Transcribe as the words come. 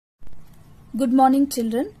Good morning,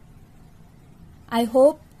 children. I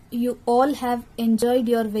hope you all have enjoyed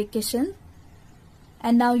your vacation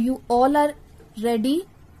and now you all are ready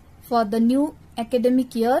for the new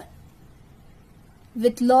academic year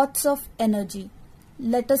with lots of energy.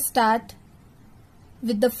 Let us start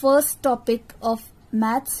with the first topic of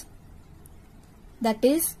maths, that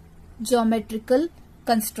is geometrical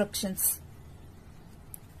constructions.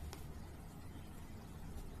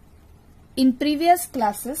 In previous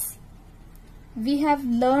classes, we have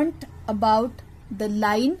learnt about the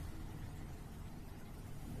line.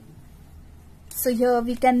 So here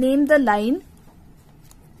we can name the line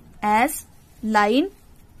as line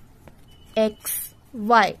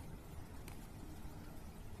XY.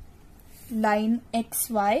 Line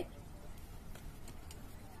XY.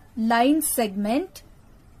 Line segment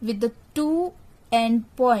with the two end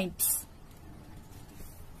points.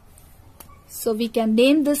 So we can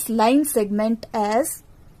name this line segment as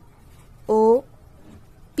OP.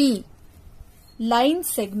 Line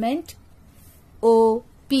segment OP.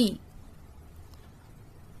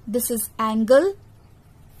 This is angle,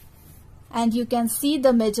 and you can see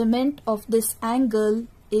the measurement of this angle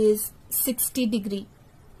is 60 degree.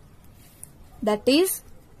 That is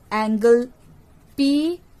angle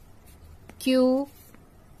PQR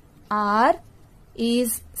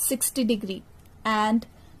is 60 degree, and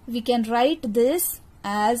we can write this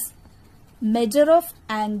as measure of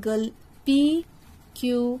angle PQR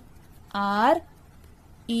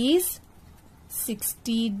is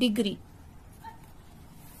 60 degree.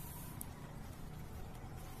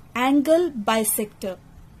 Angle bisector.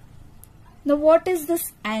 Now what is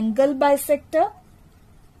this angle bisector?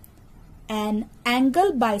 An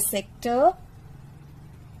angle bisector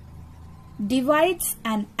divides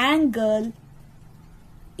an angle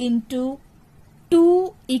into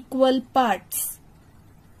two equal parts.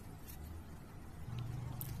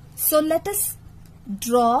 So let us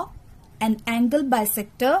draw an angle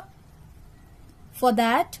bisector. For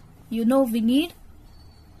that, we need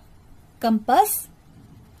compass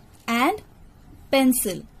and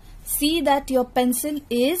pencil. See that your pencil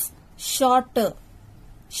is shorter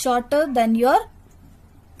than your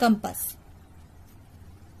compass.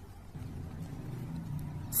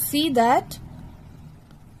 See that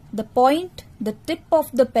the tip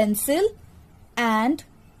of the pencil and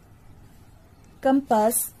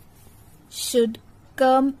compass should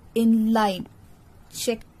come in line.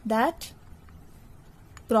 Check that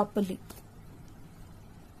properly.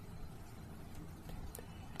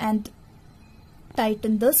 And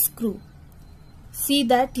tighten the screw. See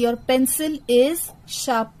that your pencil is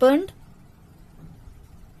sharpened.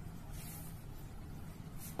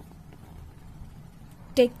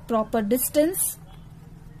 Take proper distance.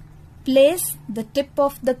 Place the tip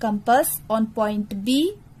of the compass on point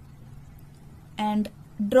B and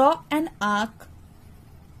draw an arc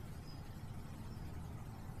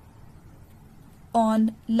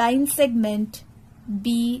on line segment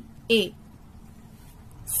BA.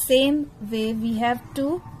 Same way we have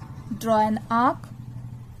to draw an arc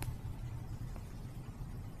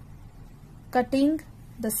cutting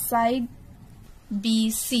the side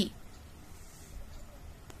BC.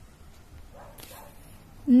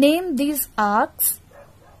 Name these arcs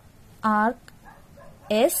arc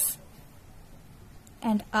S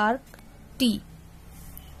and arc T.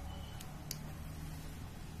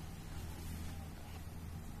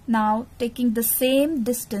 Now taking the same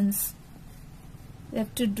distance, we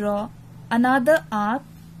have to draw another arc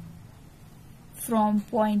from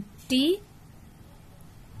point T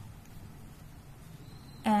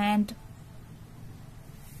and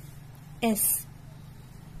S.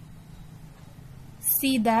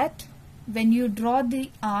 See that when you draw the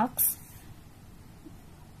arcs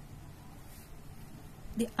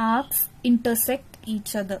intersect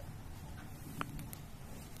each other.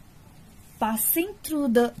 Passing through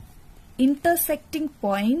the intersecting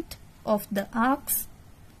point of the arcs,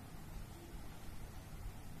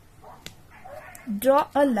 draw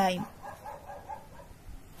a line.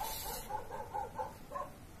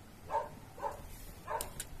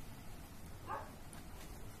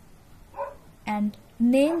 And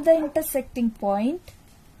name the intersecting point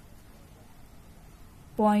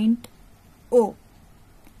O.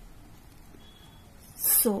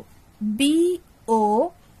 So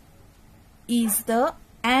BO is the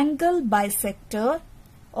angle bisector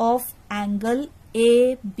of angle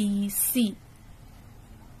ABC.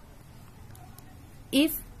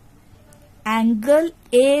 If angle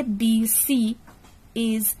ABC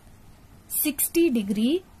is 60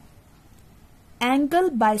 degree, angle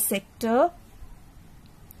bisector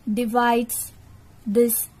divides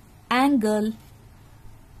this angle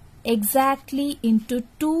exactly into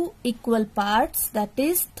two equal parts, that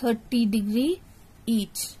is 30 degrees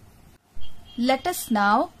each. Let us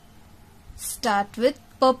now start with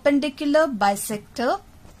perpendicular bisector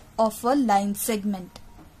of a line segment.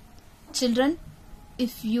 Children,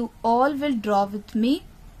 if you all will draw with me,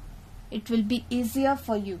 it will be easier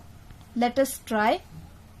for you. Let us try.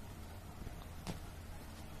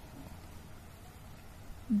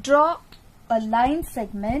 Draw a line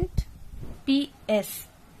segment PS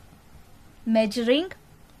measuring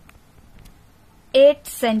 8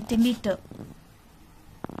 centimeter.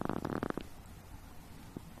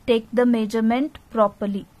 Take the measurement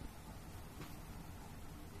properly.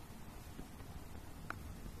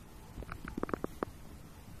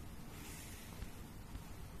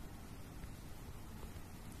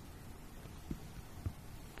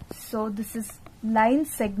 So this is line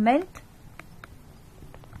segment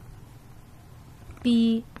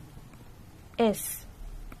PS.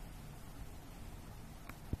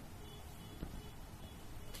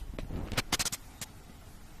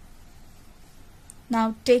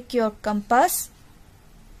 Now take your compass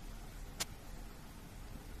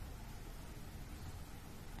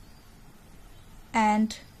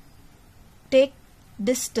and take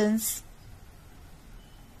distance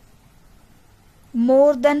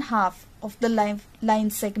more than half of the line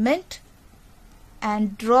segment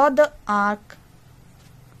and draw the arc,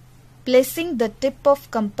 placing the tip of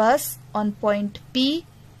compass on point P.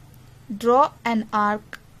 Draw an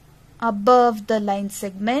arc above the line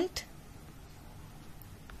segment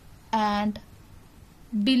and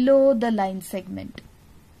below the line segment.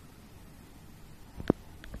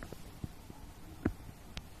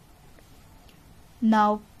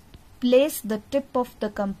 Now place the tip of the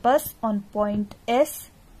compass on point S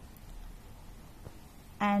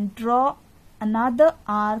and draw another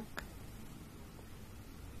arc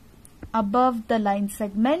above the line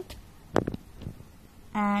segment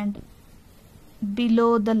and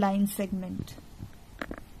below the line segment.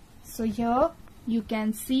 So here you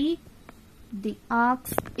can see the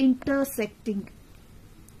arcs intersecting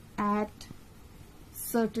at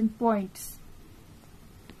certain points.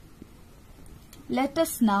 Let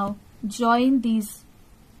us now join these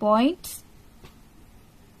points.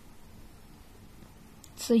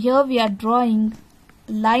 So here we are drawing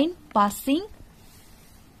a line passing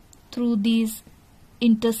through these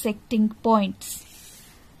intersecting points.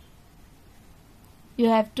 You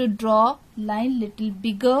have to draw line little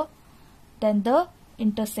bigger than the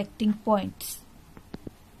intersecting points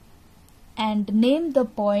and name the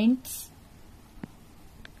points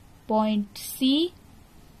point C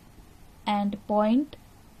and point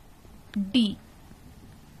D.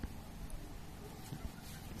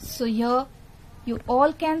 So here you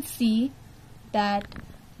all can see that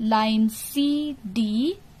line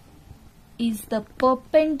CD is the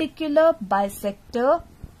perpendicular bisector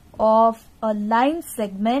of a line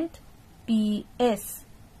segment PS.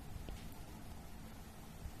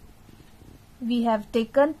 We have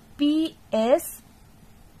taken PS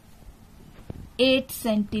 8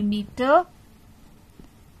 centimeter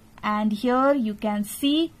and here you can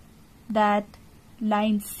see that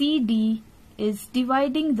line CD is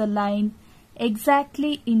dividing the line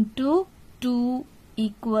exactly into two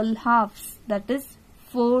equal halves, that is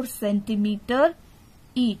 4 centimeter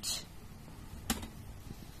each.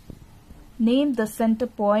 Name the center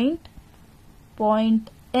point,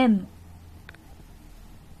 point M.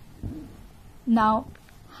 Now,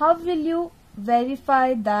 how will you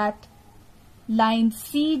verify that line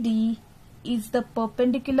CD is the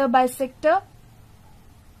perpendicular bisector?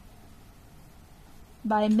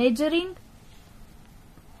 By measuring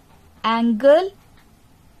angle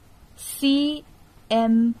CMS.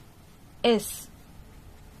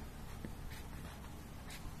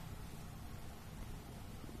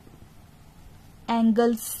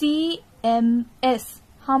 Angle CMS.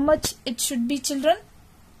 How much it should be, children?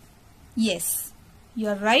 Yes, you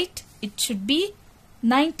are right. It should be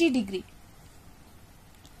 90 degree.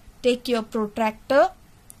 Take your protractor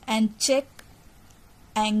and check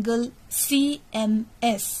angle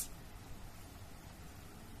CMS.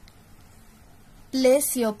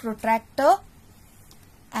 Place your protractor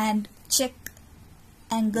and check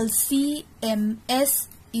angle CMS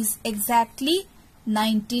is exactly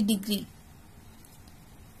 90 degree.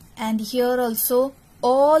 And here also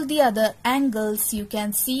all the other angles you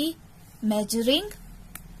can see measuring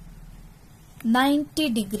 90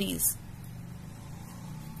 degrees.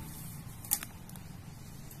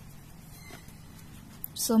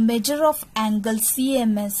 So measure of angle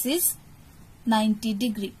CMS is 90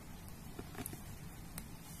 degree.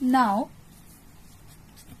 Now,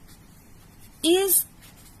 is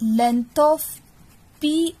length of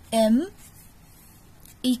PM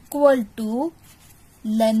equal to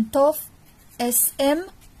length of SM?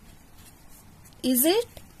 Is it?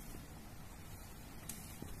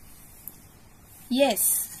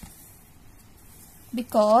 Yes,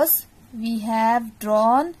 because we have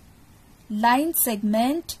drawn line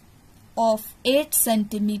segment of 8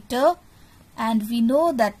 centimeter, and we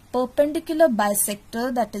know that perpendicular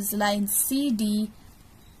bisector, that is line CD,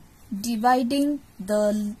 dividing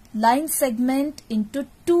the line segment into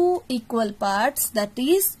 2 equal parts, that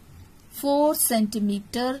is 4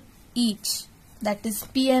 centimeter each. That is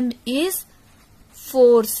PM is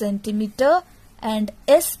 4 centimeter and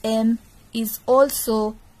SM is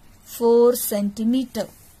also 4 centimeter.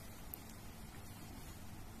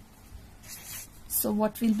 So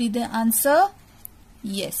what will be the answer?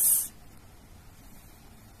 Yes.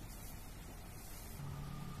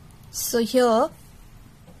 So here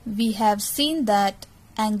we have seen that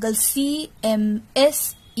angle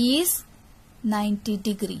CMS is 90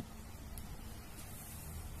 degree.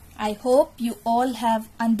 I hope you all have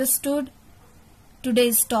understood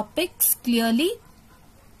today's topics clearly.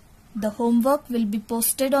 The homework will be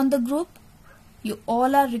posted on the group. You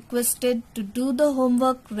all are requested to do the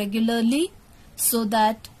homework regularly so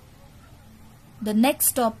that the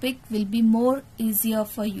next topic will be more easier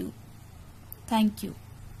for you. Thank you.